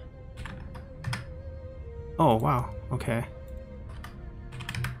hand? Oh, wow. Okay.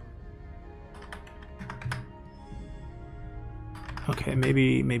 Okay,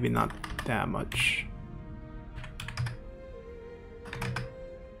 maybe not that much.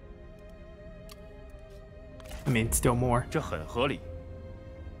 I mean, still more. 这很合理。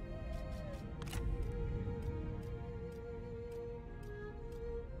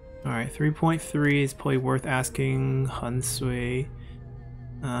 Alright, 3.3 is probably worth asking. Han Sui.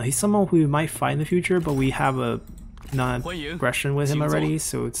 He's someone who we might fight in the future, but we have a non-aggression with him already,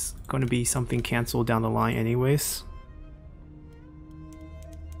 so it's going to be something canceled down the line anyways.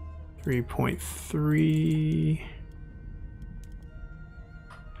 3.3.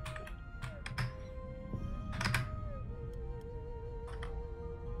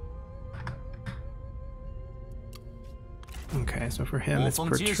 Okay, so for him it's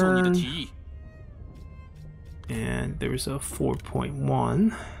per turn. And there's a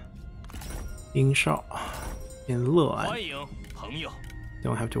 4.1. Ying Shao in Luan.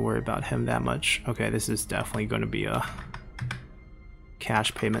 Don't have to worry about him that much. Okay, this is definitely going to be a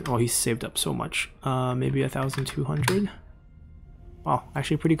cash payment. Oh, he's saved up so much. Maybe 1,200. Wow,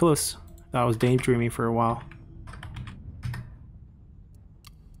 actually pretty close. Thought I was daydreaming for a while.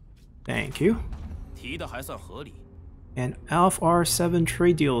 Thank you. And Alpha R7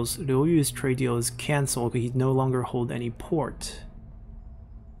 trade deals. Liu Yu's trade deal is cancelled because he no longer hold any port.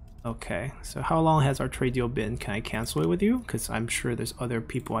 Okay, so how long has our trade deal been? Can I cancel it with you? Because I'm sure there's other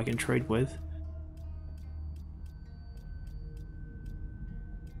people I can trade with.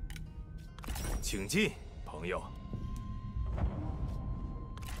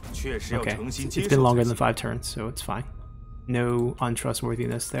 Okay, it's been longer than 5 turns, so it's fine. No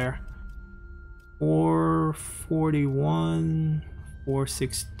untrustworthiness there. 441,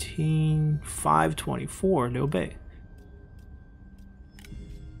 416, 524, no bait.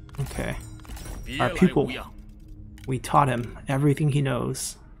 Okay. Our pupil. We taught him everything he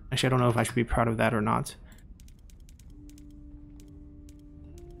knows. Actually, I don't know if I should be proud of that or not.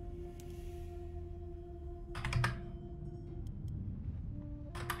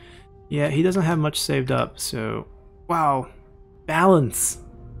 Yeah, he doesn't have much saved up, so... Wow. Balance!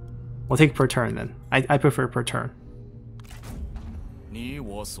 We'll take per turn then. I prefer per turn.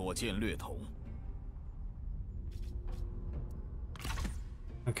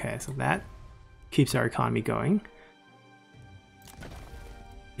 Okay, so that keeps our economy going.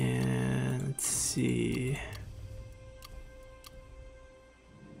 And let's see...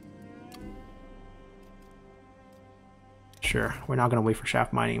 Sure, we're not going to wait for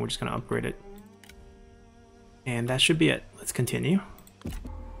shaft mining, we're just going to upgrade it. And that should be it. Let's continue.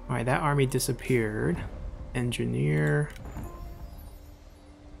 Alright, that army disappeared. Engineer.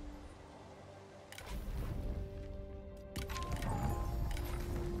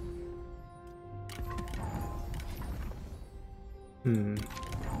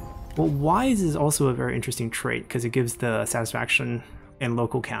 Well, wise is also a very interesting trait because it gives the satisfaction in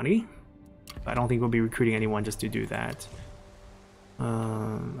local county. I don't think we'll be recruiting anyone just to do that.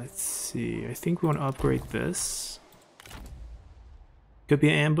 Let's see. I think we want to upgrade this. Could be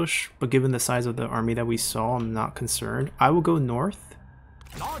an ambush, but given the size of the army that we saw, I'm not concerned. I will go north.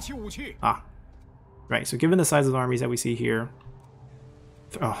 Ah, right. So given the size of the armies that we see here,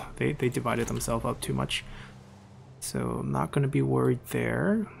 oh, they divided themselves up too much. So I'm not going to be worried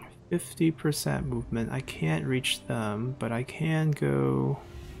there. 50% movement. I can't reach them, but I can go.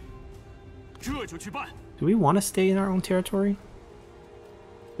 Do we want to stay in our own territory?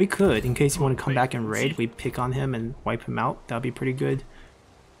 We could, in case you want to come back and raid, we pick on him and wipe him out. That'd be pretty good.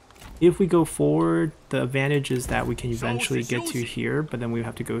 If we go forward, the advantage is that we can eventually get to here, but then we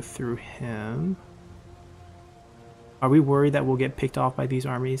have to go through him. Are we worried that we'll get picked off by these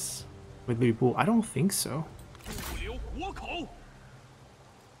armies with Lu Bu? I don't think so.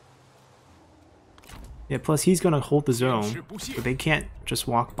 Yeah, plus he's gonna hold the zone, but they can't just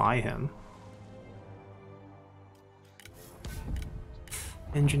walk by him.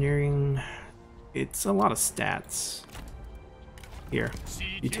 Engineering, it's a lot of stats. Here,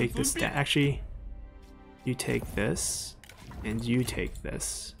 you take this stat. Actually, you take this, and you take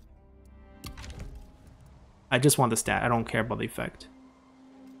this. I just want the stat. I don't care about the effect.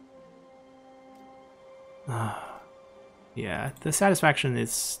 Yeah, the satisfaction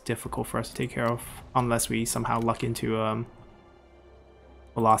is difficult for us to take care of unless we somehow luck into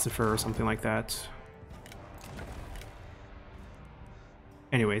Philosopher or something like that.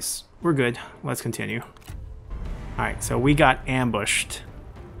 Anyways, we're good. Let's continue. Alright, so we got ambushed.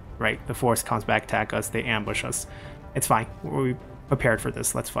 Right, the force comes back, attack us, they ambush us. It's fine. We're prepared for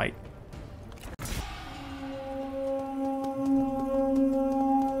this. Let's fight.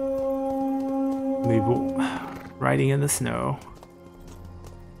 Riding in the snow.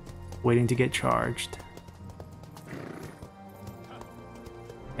 Waiting to get charged.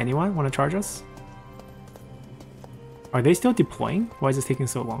 Anyone want to charge us? Are they still deploying? Why is this taking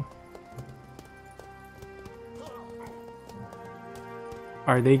so long?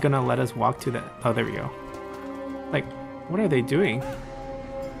 Are they gonna let us walk to the... Oh, there we go. Like, what are they doing?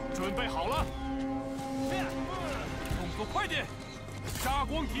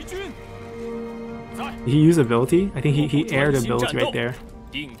 He used ability? I think he aired ability right there.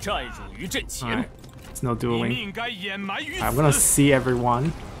 Alright, it's no dueling. I'm gonna see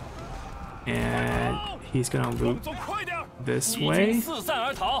everyone. And he's gonna loot this way.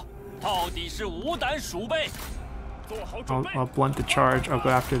 I'll blunt the charge. I'll go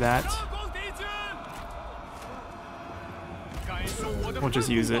after that. We'll just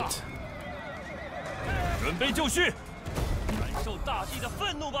use it.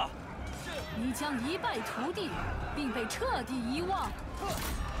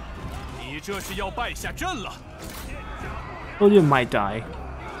 Well, you might die.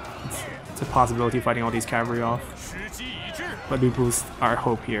 It's a possibility fighting all these cavalry off. But we boost our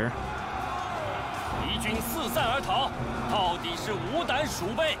hope here.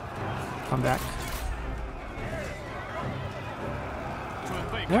 Come back.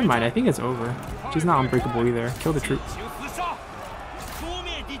 Never mind, I think it's over. She's not unbreakable either. Kill the troop.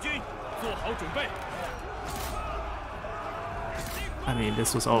 I mean,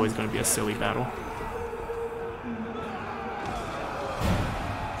 this was always going to be a silly battle.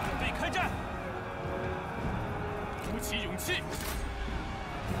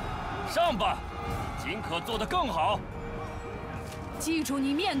 上吧，尽可做得更好。记住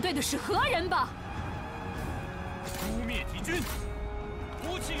你面对的是何人吧。污蔑敌军，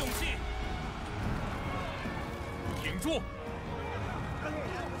鼓起勇气，挺住。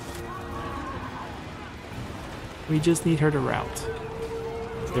 We just need her to rout.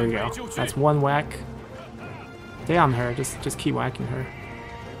 There you go. That's one whack. Stay on her. Just keep whacking her.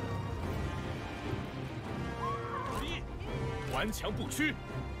 顽强不屈。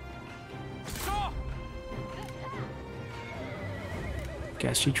杀！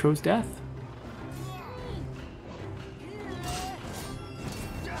 Guess she chose death.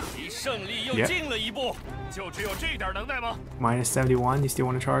 离胜利又近了一步，就只有这点能耐吗？ Minus 71. You still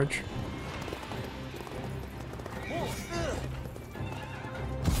want to charge?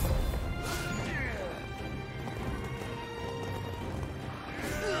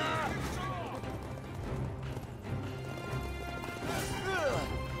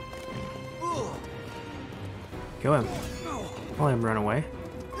 Kill him. Don't let him run away.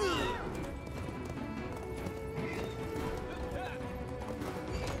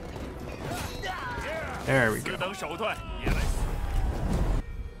 There we go.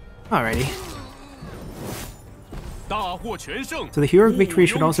 Alrighty. So the heroic victory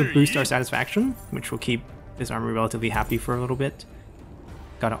should also boost our satisfaction, which will keep this army relatively happy for a little bit.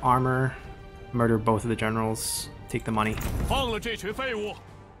 Gotta armor, murder both of the generals, take the money.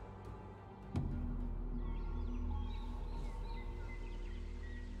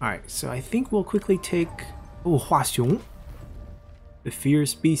 Alright, so I think we'll quickly take... Oh, Huaxiong! The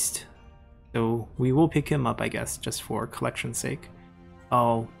fierce beast. So we will pick him up, I guess, just for collection's sake.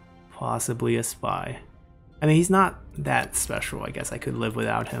 Oh, possibly a spy. I mean, he's not that special. I guess I could live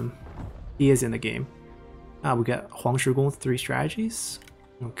without him. He is in the game. We got Huang Shigong's 3 strategies.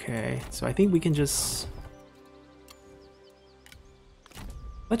 Okay, so I think we can just...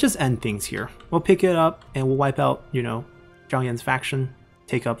 Let's just end things here. We'll pick it up and we'll wipe out, you know, Zhang Yan's faction.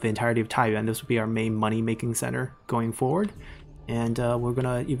 Take up the entirety of Taiyuan. This will be our main money-making center going forward. And we're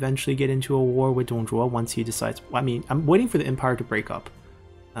gonna eventually get into a war with Dongzhuo once he decides... I mean, I'm waiting for the Empire to break up.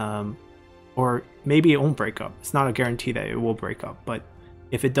 Or maybe it won't break up. It's not a guarantee that it will break up, but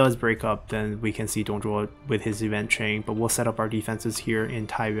if it does break up, then we can see Dongzhuo with his event chain, but we'll set up our defenses here in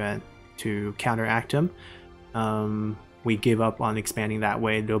Taiyuan to counteract him. We give up on expanding that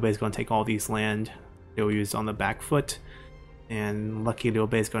way. Liu Bei is going to take all these land. Liu Yu is on the back foot, and lucky Liu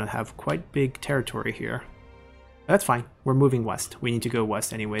Bei is going to have quite big territory here. That's fine. We're moving west. We need to go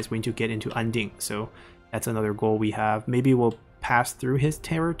west anyways. We need to get into Anding, so that's another goal we have. Maybe we'll pass through his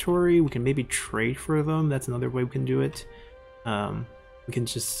territory. We can maybe trade for them. That's another way we can do it. We can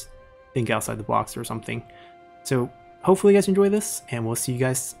just think outside the box or something. So hopefully you guys enjoy this, and we'll see you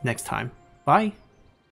guys next time. Bye!